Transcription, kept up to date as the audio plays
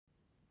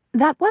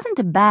That wasn't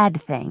a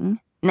bad thing,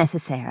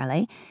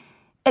 necessarily,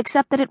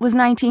 except that it was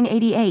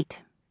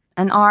 1988,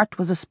 and art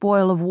was a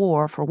spoil of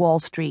war for Wall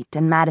Street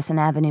and Madison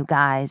Avenue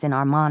guys in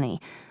Armani,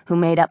 who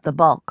made up the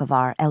bulk of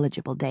our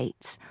eligible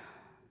dates.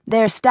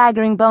 Their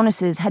staggering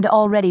bonuses had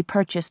already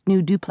purchased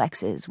new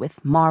duplexes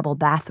with marble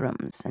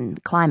bathrooms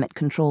and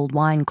climate-controlled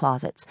wine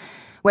closets,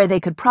 where they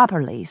could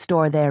properly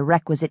store their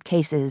requisite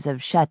cases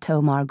of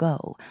Chateau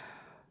Margaux.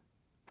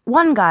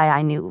 One guy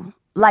I knew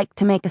liked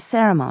to make a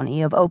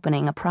ceremony of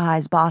opening a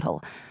prize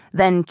bottle,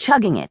 then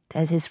chugging it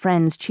as his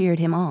friends cheered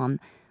him on.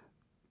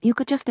 You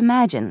could just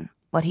imagine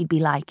what he'd be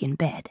like in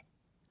bed.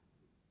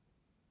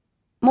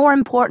 More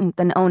important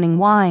than owning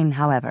wine,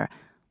 however,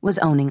 was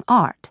owning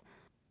art.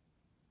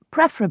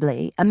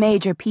 Preferably a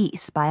major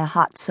piece by a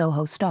hot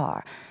Soho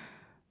star,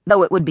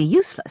 though it would be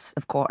useless,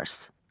 of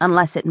course,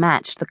 unless it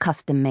matched the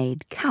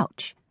custom-made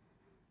couch.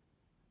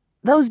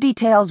 Those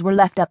details were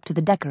left up to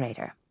the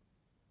decorator.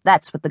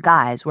 That's what the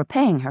guys were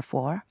paying her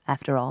for,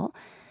 after all.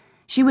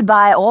 She would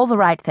buy all the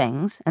right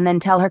things and then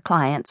tell her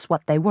clients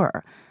what they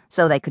were,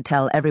 so they could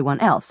tell everyone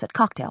else at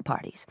cocktail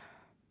parties.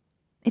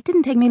 It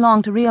didn't take me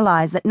long to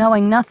realize that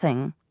knowing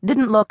nothing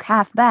didn't look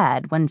half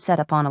bad when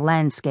set upon a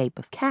landscape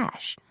of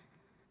cash.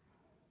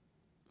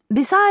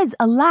 Besides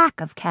a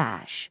lack of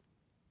cash,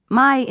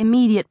 my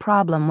immediate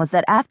problem was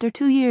that after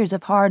 2 years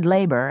of hard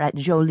labor at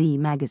Jolie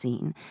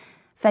magazine,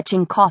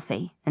 fetching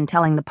coffee and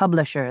telling the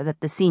publisher that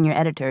the senior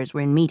editors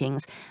were in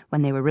meetings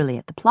when they were really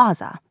at the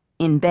plaza,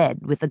 in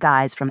bed with the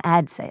guys from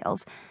ad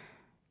sales,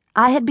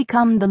 I had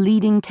become the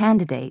leading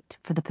candidate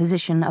for the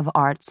position of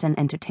arts and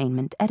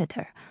entertainment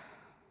editor.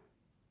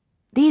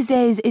 These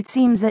days it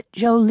seems that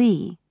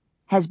Jolie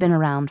has been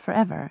around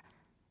forever,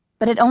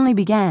 but it only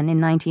began in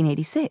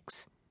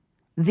 1986.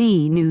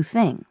 The new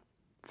thing,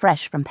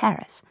 fresh from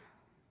Paris.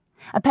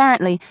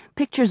 Apparently,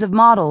 pictures of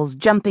models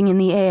jumping in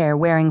the air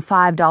wearing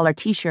 $5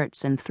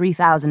 t-shirts and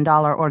 $3,000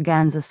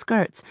 organza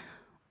skirts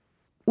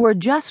were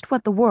just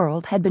what the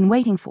world had been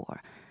waiting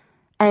for,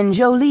 and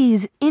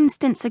Jolie's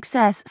instant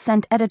success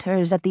sent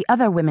editors at the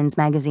other women's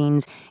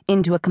magazines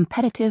into a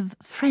competitive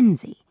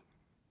frenzy.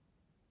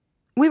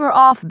 We were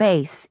off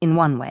base in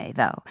one way,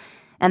 though,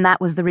 and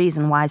that was the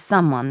reason why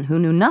someone who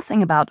knew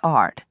nothing about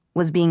art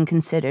was being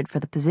considered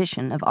for the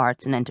position of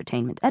arts and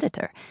entertainment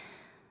editor.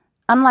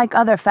 Unlike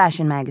other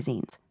fashion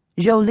magazines,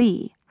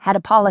 Jolie had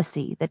a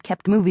policy that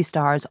kept movie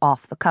stars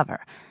off the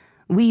cover.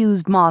 We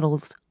used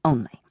models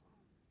only.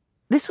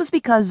 This was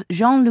because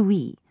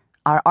Jean-Louis,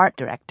 our art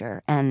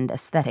director and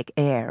aesthetic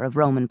heir of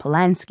Roman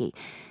Polanski,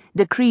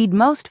 decreed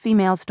most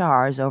female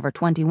stars over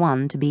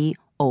 21 to be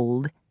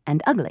old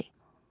and ugly.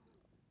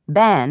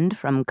 Banned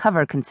from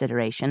cover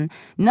consideration,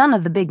 none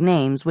of the big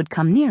names would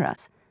come near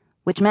us,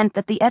 which meant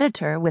that the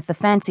editor with the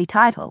fancy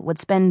title would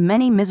spend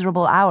many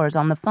miserable hours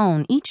on the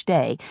phone each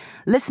day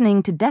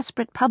listening to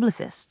desperate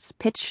publicists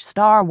pitch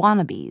star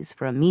wannabes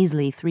for a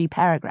measly 3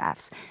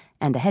 paragraphs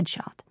and a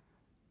headshot.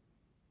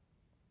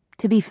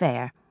 To be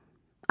fair,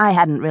 I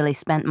hadn't really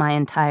spent my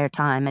entire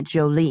time at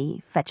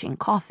Jolie fetching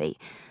coffee,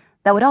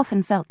 though it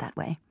often felt that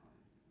way.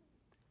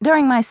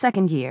 During my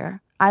 2nd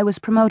year, I was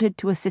promoted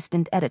to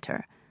assistant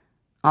editor,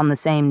 on the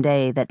same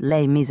day that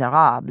Les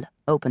Miserables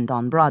opened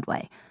on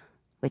Broadway,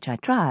 which I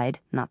tried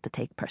not to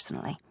take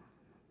personally.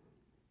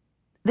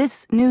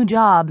 This new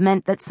job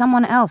meant that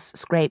someone else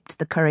scraped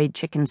the curried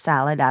chicken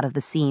salad out of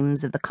the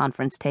seams of the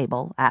conference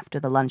table after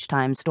the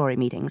lunchtime story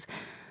meetings,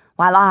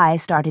 while I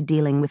started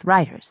dealing with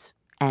writers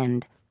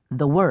and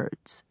the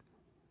words.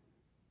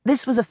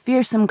 This was a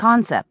fearsome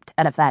concept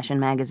at a fashion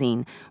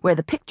magazine where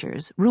the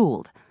pictures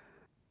ruled.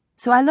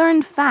 So I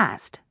learned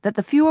fast that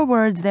the fewer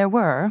words there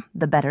were,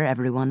 the better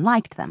everyone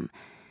liked them.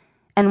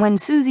 And when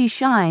Susie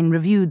Shine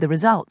reviewed the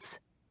results,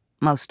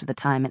 most of the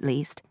time at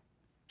least,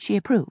 she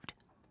approved.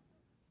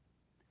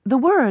 The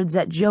words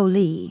at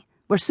Jolie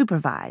were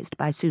supervised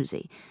by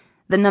Susie,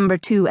 the number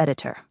 2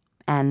 editor,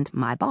 and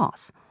my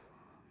boss.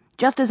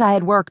 Just as I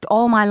had worked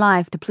all my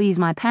life to please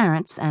my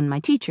parents and my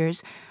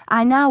teachers,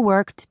 I now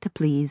worked to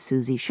please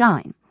Susie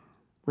Shine,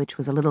 which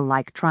was a little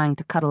like trying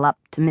to cuddle up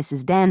to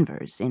Mrs.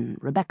 Danvers in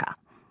Rebecca.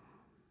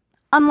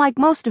 Unlike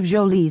most of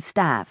Jolie's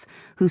staff,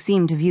 who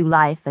seemed to view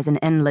life as an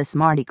endless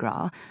Mardi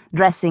Gras,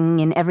 dressing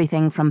in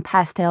everything from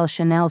pastel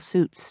Chanel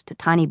suits to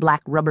tiny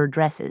black rubber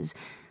dresses,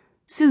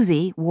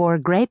 Susie wore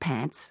gray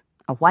pants,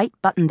 a white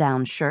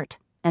button-down shirt,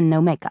 and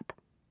no makeup.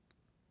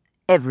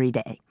 Every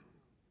day.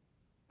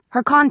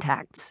 Her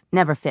contacts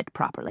never fit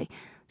properly,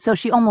 so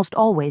she almost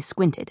always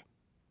squinted,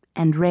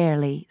 and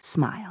rarely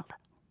smiled.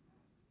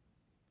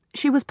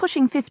 She was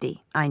pushing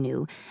 50, I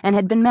knew, and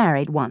had been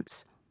married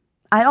once.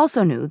 I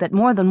also knew that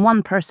more than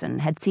one person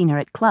had seen her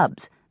at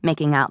clubs,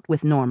 making out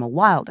with Norma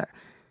Wilder,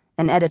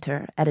 an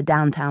editor at a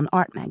downtown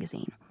art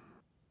magazine.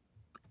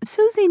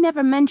 Susie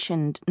never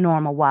mentioned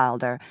Norma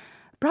Wilder,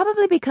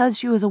 probably because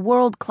she was a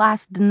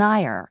world-class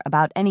denier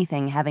about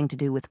anything having to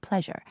do with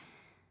pleasure.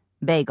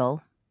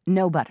 Bagel,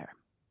 no butter.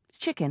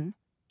 Chicken,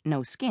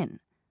 no skin.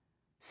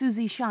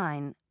 Susie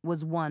Shine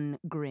was one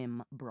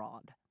grim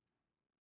broad.